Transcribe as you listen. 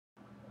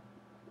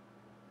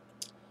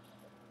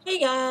Hey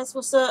guys,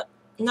 what's up?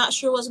 Not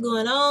sure what's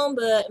going on,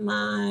 but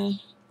my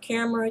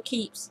camera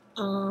keeps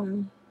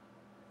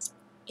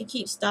it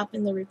keeps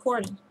stopping the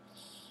recording.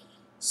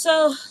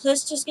 So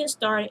let's just get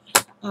started.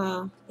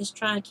 Let's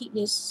try and keep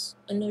this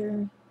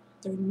under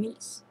 30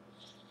 minutes.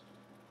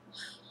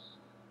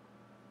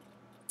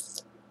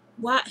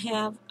 What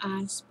have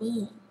I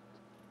spun?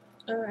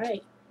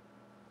 Alright.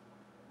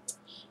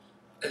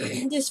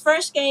 This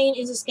first skein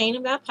is a skein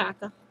of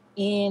alpaca,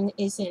 and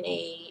it's in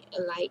a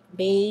light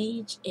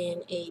beige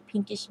and a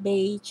pinkish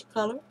beige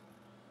color.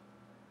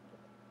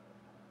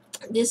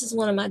 This is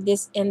one of my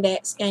this and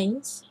that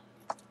skeins.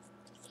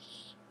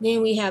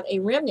 Then we have a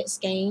remnant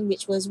skein,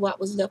 which was what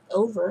was left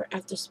over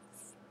after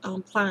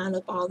plying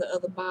up all the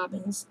other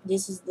bobbins.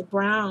 This is the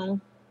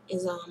brown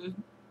is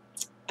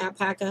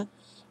alpaca,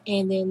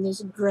 and then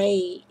this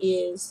gray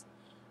is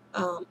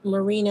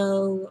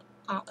merino,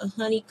 a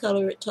honey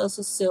colored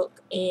tussle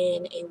silk,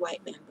 and a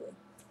white bamboo.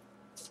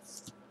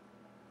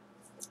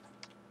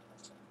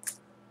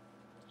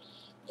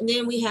 And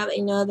then we have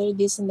another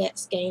this and that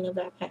skein of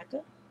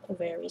alpaca of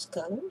various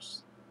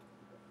colors.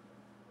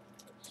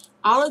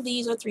 All of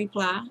these are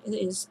 3-ply.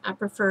 I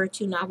prefer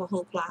to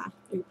Navajo ply,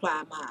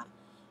 3-ply my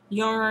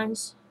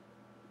yarns,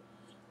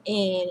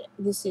 and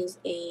this is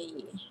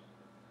a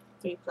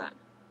 3-ply.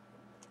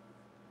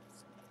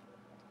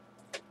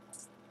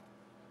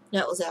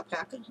 That was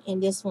alpaca,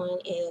 and this one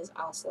is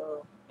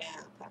also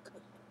alpaca.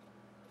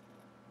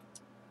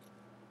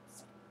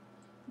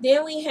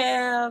 Then we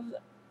have,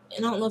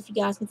 and I don't know if you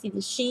guys can see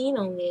the sheen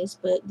on this,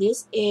 but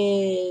this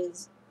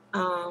is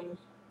let me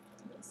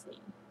see.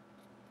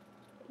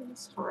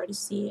 It's hard to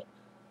see it.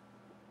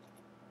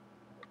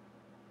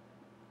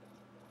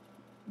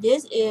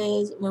 This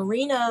is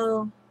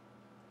merino,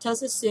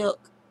 tussle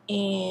silk,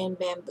 and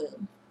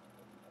bamboo.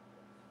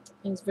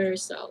 And it's very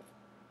soft.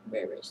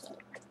 Very, very soft.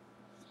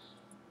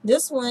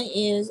 This one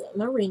is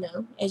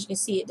merino. As you can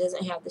see, it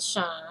doesn't have the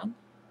shine.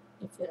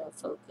 If it'll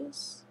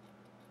focus.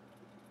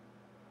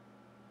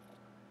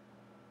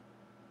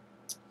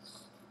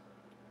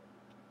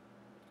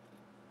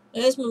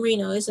 It's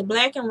merino. It's a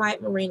black and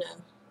white merino.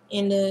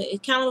 And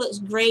it kind of looks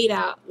grayed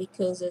out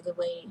because of the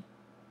way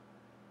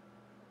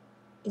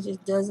it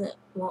just doesn't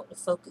want to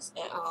focus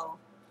at all.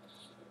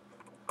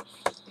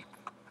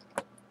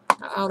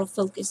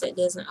 Autofocus, that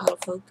doesn't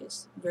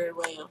autofocus very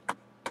well.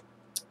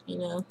 You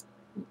know,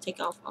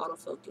 take off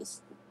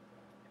autofocus.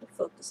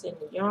 Focus in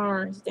the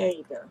yarns. There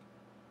you go.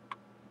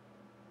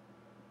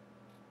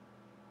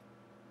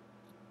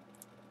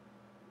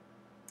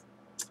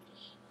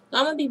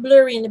 I'm going to be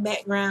blurry in the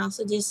background,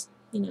 so just,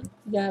 you know,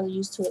 you guys are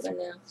used to it by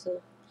now.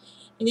 So,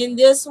 and then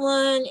this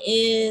one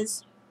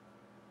is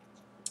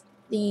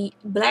the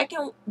black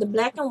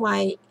and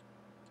white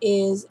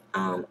is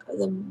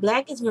the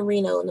black is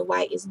merino and the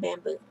white is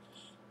bamboo.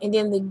 And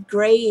then the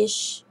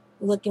grayish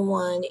looking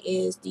one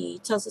is the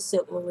tussle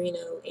silk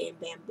merino and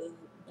bamboo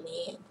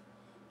blend.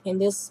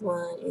 And this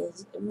one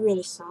is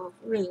really soft,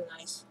 really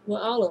nice.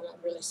 Well, all of them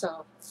are really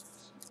soft.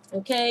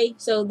 Okay,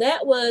 so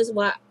that was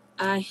what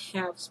I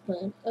have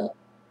spun up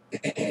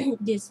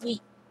this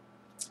week.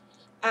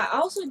 I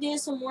also did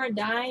some more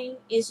dyeing.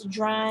 It's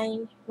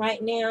drying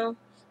right now,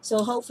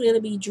 so hopefully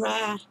it'll be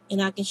dry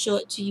and I can show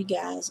it to you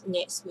guys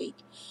next week.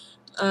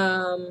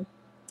 So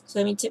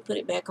let me put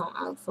it back on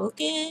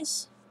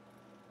autofocus.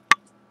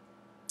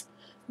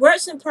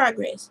 Works in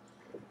progress.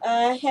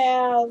 I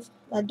have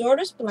my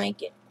daughter's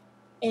blanket,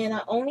 and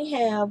I only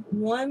have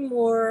one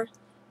more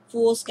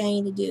full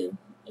skein to do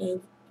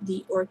of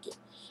the orchid.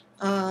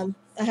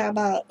 I have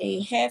about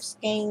a half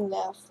skein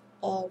left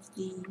of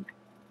the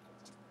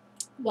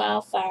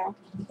wildfire.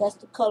 That's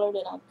the color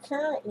that I'm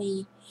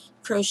currently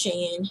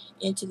crocheting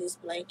into this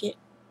blanket,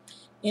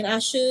 and I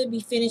should be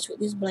finished with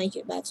this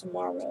blanket by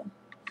tomorrow.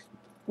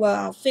 Well,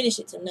 I'll finish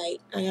it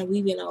tonight.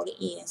 We've been all the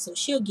ends, so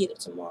she'll get it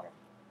tomorrow.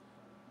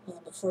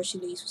 Before she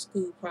leaves for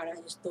school, probably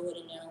I just throw it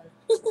in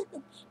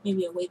there.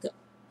 Maybe a wake up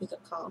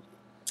call.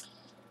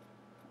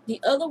 The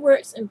other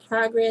works in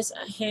progress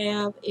I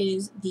have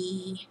is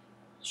the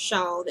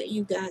shawl that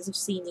you guys have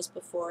seen this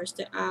before. It's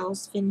the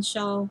Owl's Fin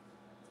shawl.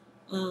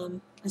 I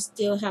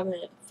still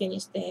haven't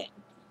finished that.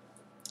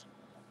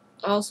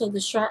 Also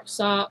the shark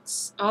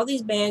socks. All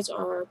these bags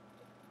are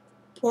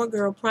Poor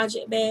Girl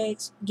Project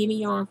bags. Gimme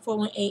Yarn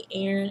 418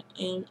 Erin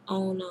and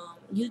on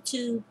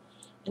YouTube.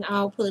 And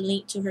I'll put a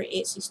link to her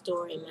Etsy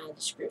store in my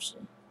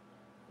description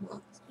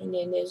box. And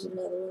then there's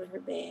another one of her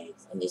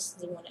bags. And this is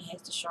the one that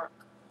has the shark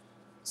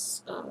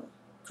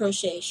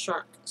crochet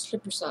shark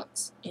slipper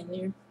socks in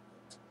there.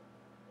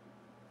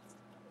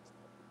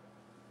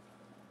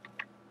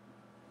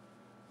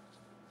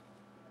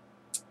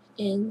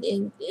 And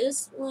then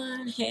this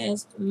one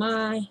has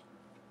my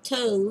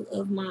toe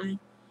of my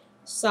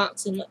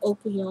socks in the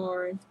opal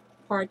yarn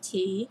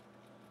party.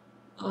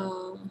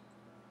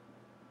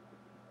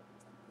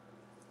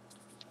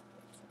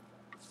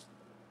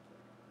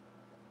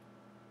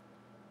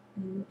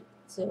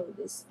 So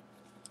this,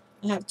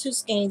 I have 2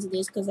 skeins of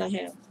this because I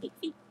have big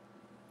feet.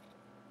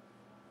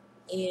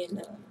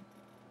 And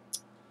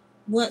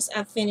once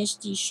I finish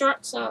the shark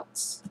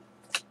socks,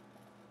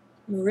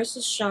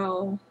 Marissa's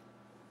shawl,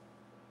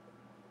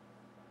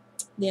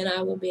 then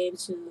I will be able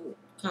to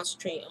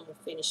concentrate on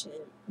finishing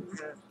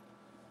my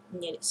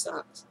knitted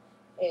socks,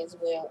 as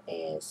well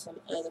as some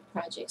other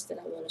projects that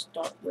I want to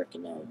start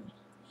working on.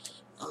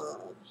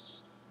 Um,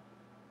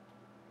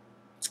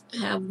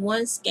 I have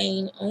one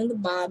skein on the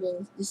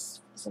bobbins.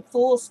 This is a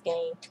full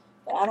skein,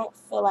 but I don't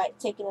feel like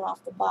taking it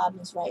off the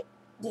bobbins right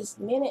this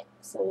minute,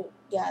 so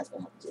you guys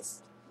gonna have to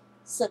just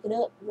suck it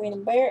up, grin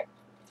and bear it.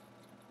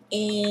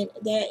 And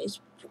that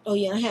is, oh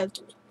yeah, I have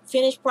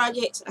finished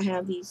projects. I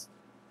have these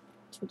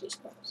two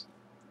dishcloths,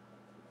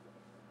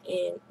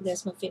 and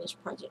that's my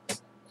finished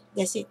projects.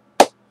 That's it.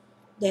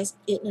 That's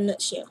it in a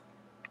nutshell.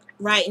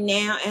 Right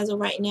now, as of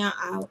right now,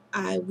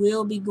 I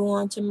will be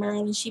going to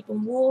Maryland Sheep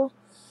and Wool.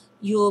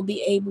 You'll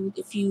be able,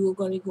 if you are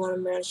going to be going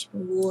to Maryland Sheep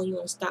and Wool and you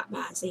want to stop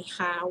by and say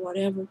hi or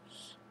whatever,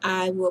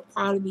 I will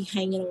probably be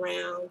hanging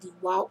around the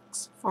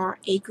Walks Far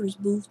Acres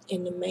booth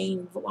in the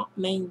main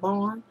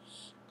barn.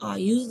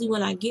 Usually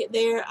when I get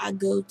there, I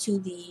go to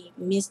the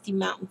Misty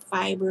Mountain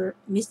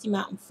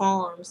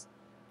Farms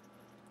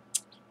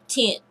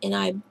tent, and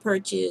I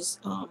purchase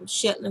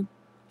Shetland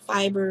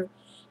fiber,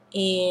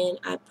 and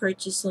I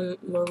purchased some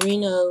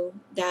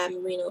dyed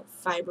merino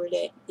fiber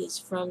that is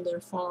from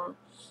their farm.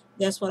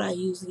 That's what I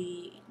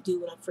usually do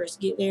when I first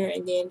get there,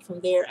 and then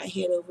from there I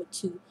head over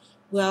to,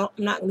 well,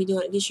 I'm not going to be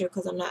doing it this year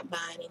because I'm not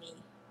buying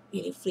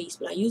any fleece,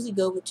 but I usually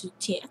go over to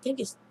tent. I think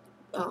it's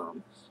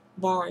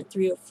barn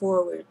 3 or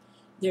 4, where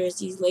there's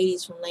these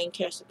ladies from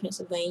Lancaster,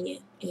 Pennsylvania,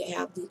 and they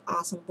have these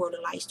awesome border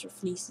Leicester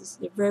fleeces.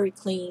 They're very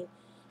clean,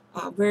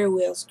 very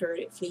well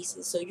skirted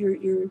fleeces. So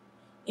and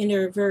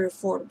they're very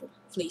affordable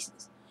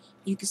fleeces.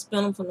 You can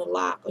spin them from the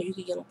lock, or you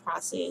can get them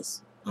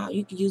processed.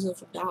 You can use them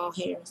for doll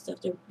hair and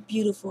stuff. They're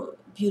beautiful,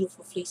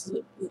 beautiful fleeces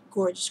with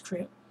gorgeous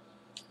crimp.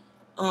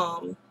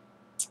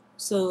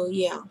 So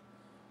yeah.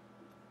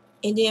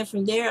 And then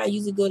from there, I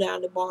usually go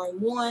down to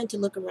Barn 1 to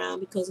look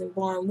around, because in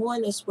Barn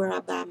 1, that's where I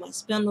buy my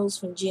spindles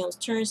from Jim's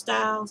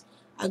Turnstiles.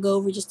 I go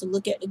over just to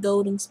look at the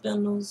golden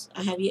spindles.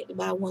 I have yet to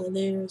buy one of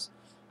theirs.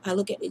 I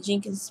look at the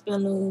Jenkins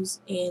spindles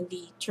and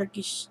the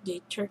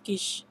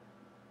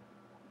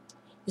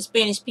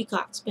Spanish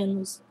peacock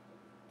spindles.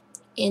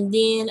 And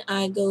then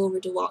I go over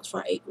to Walks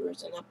Far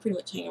Acres, and I pretty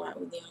much hang around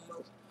with them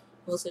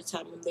most of the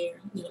time I'm there.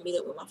 Meet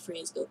up with my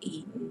friends, go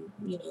eat, and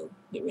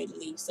get ready to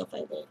leave, stuff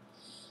like that.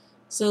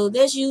 So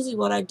that's usually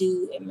what I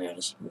do at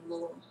Maryland Sheep and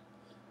Wool.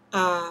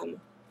 I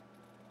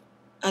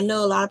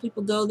know a lot of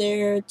people go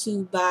there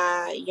to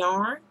buy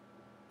yarn.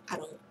 I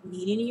don't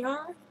need any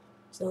yarn.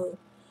 So,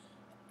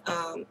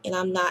 and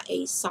I'm not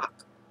a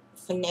sock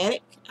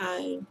fanatic.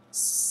 I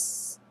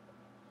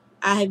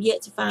have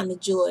yet to find the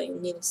joy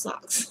in knitting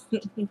socks.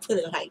 Put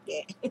it like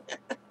that.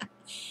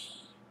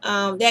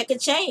 That could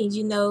change,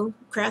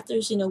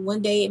 crafters,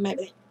 one day it might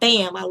be like,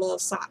 bam, I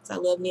love socks. I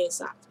love knitting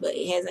socks, but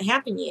it hasn't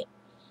happened yet.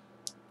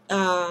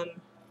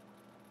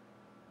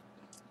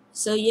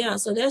 So yeah,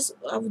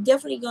 I'm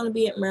definitely going to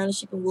be at Maryland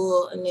Sheep and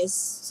Wool unless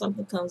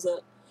something comes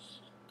up.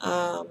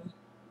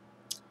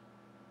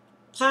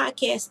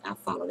 Podcast I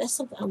follow. That's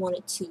something I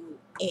wanted to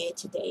add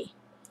today.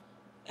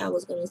 I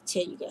was going to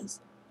tell you guys.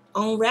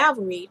 On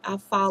Ravelry, I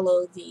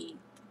follow the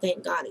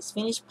Thank God It's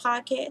Finished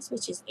podcast,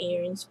 which is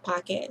Aaron's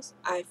podcast.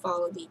 I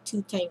follow the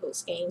Two Tangled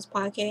Skeins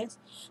podcast,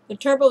 the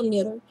Turbo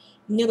Knitter,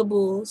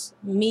 Knittables,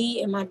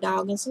 me and my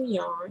dog and some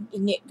yarn, the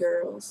Knit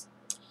Girls.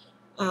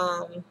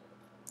 Let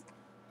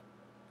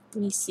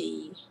me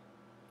see.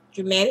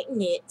 Dramatic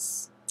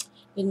Knits,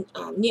 the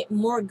Knit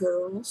More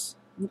Girls,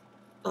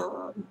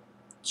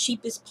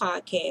 Cheapest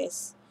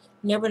Podcast,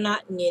 Never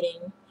Not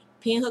Knitting,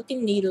 Pinhook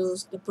and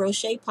Needles, the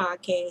Crochet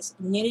Podcast,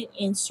 Knitting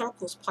in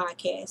Circles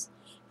Podcast,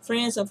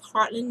 Friends of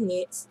Heartland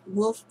Knits,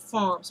 Wolf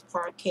Farms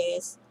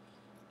Podcast,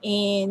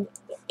 and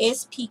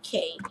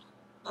SPK.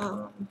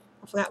 I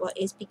forgot what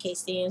SPK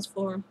stands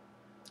for.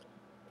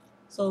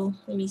 So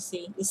let me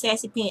see. The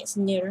Sassy Pants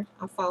Knitter.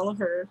 I follow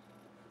her.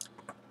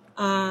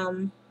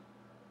 And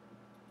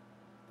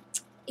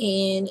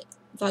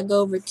if I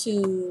go over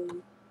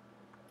to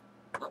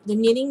the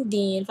Knitting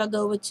Den, if I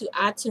go over to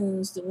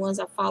iTunes, the ones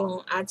I follow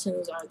on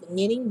iTunes are the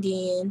Knitting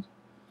Den,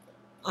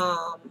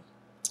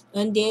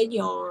 Undead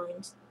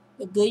Yarns,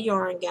 The Good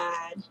Yarn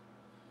Guide,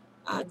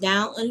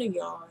 Down Under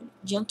Yarn,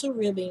 Gentle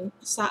Ribbing,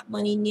 Sock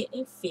Bunny Knit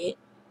and Fit,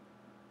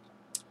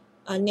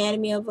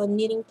 Anatomy of a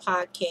Knitting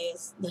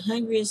Podcast, The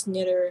Hungriest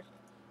Knitter,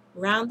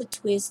 Round the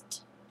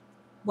Twist,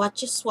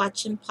 Watch Your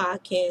Swatching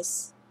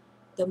Podcast,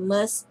 The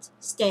Must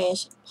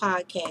Stash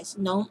Podcast,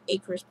 Gnome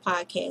Acres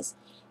Podcast,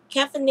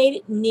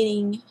 Caffeinated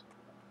Knitting,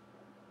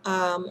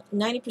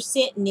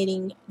 90%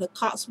 Knitting, The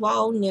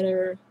Cotswold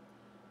Knitter,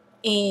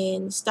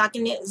 and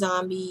Stockinette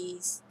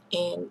Zombies,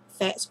 and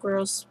Fat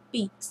Squirrel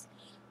Speaks.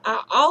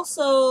 I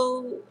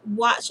also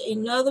watch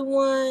another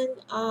one.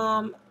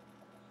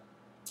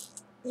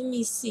 Let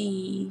me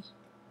see.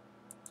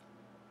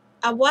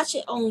 I watch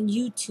it on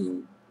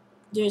YouTube.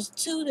 There's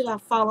 2 that I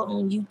follow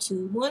on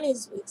YouTube. One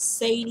is with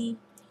Sadie,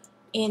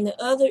 and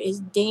the other is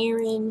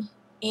Darren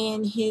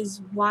and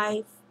his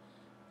wife.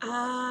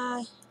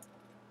 I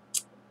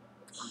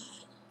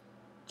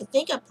I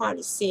think I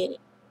probably said it.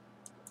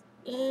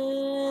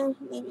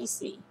 Let me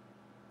see.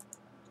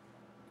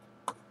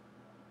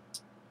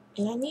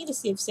 And I need to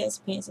see if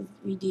Shespins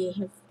redid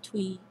her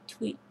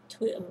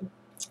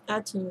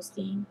iTunes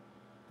thing.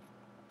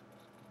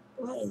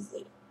 What is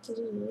it? Is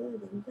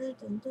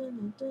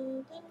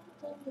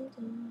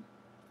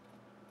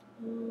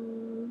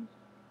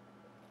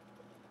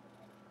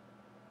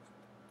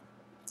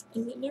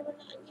it never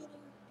not getting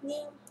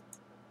them?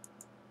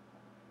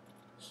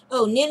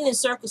 Oh, Knitting in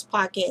Circles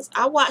podcast.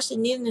 I watched the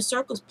Knitting in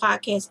Circles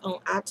podcast on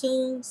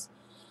iTunes.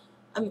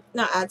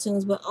 Not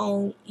iTunes, but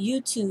on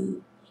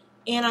YouTube.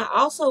 And I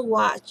also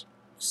watched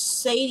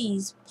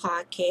Sadie's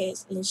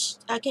podcast, and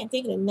I can't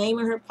think of the name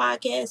of her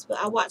podcast, but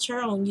I watch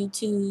her on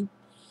YouTube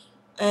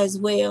as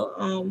well.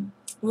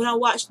 When I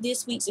watch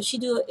this week's, if she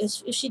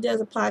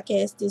does a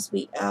podcast this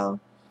week,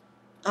 I'll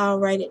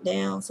write it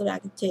down so that I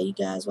can tell you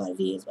guys what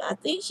it is. But I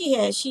think she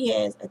has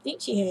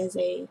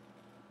a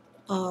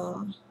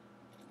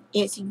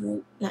Etsy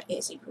group, not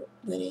Etsy group,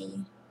 but a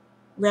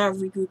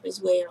Ravelry group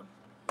as well.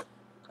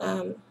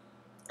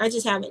 I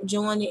just haven't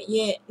joined it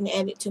yet and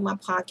added it to my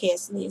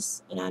podcast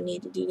list, and I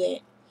need to do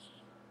that.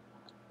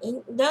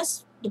 And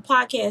that's the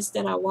podcast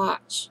that I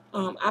watch.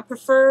 I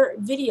prefer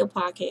video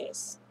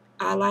podcasts.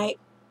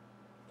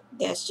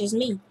 That's just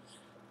me.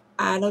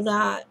 I do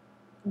not,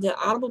 the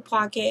Audible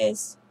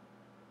podcast,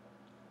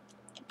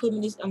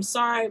 I'm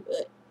sorry,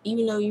 but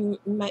even though you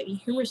might be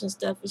humorous and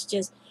stuff, it's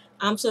just,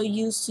 I'm so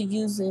used to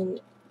using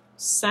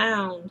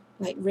sound,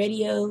 like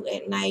radio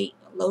at night,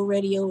 low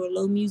radio or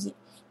low music,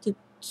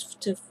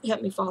 to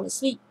help me fall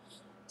asleep.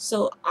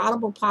 So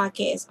Audible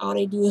podcasts, all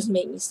they do is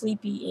make me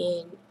sleepy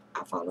and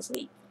I fall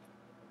asleep.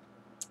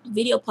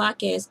 Video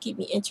podcasts keep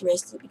me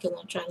interested because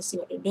I'm trying to see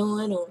what they're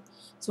doing, or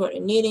see what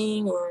they're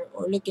knitting, or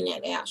looking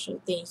at the actual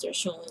things they're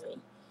showing me.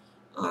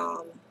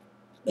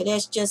 But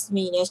that's just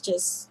me.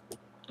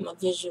 I'm a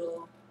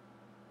visual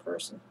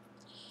person.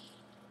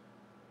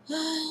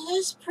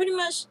 That's pretty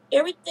much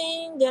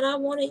everything that I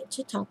wanted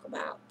to talk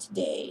about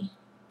today.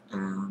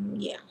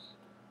 Yeah.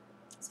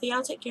 So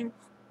y'all take care.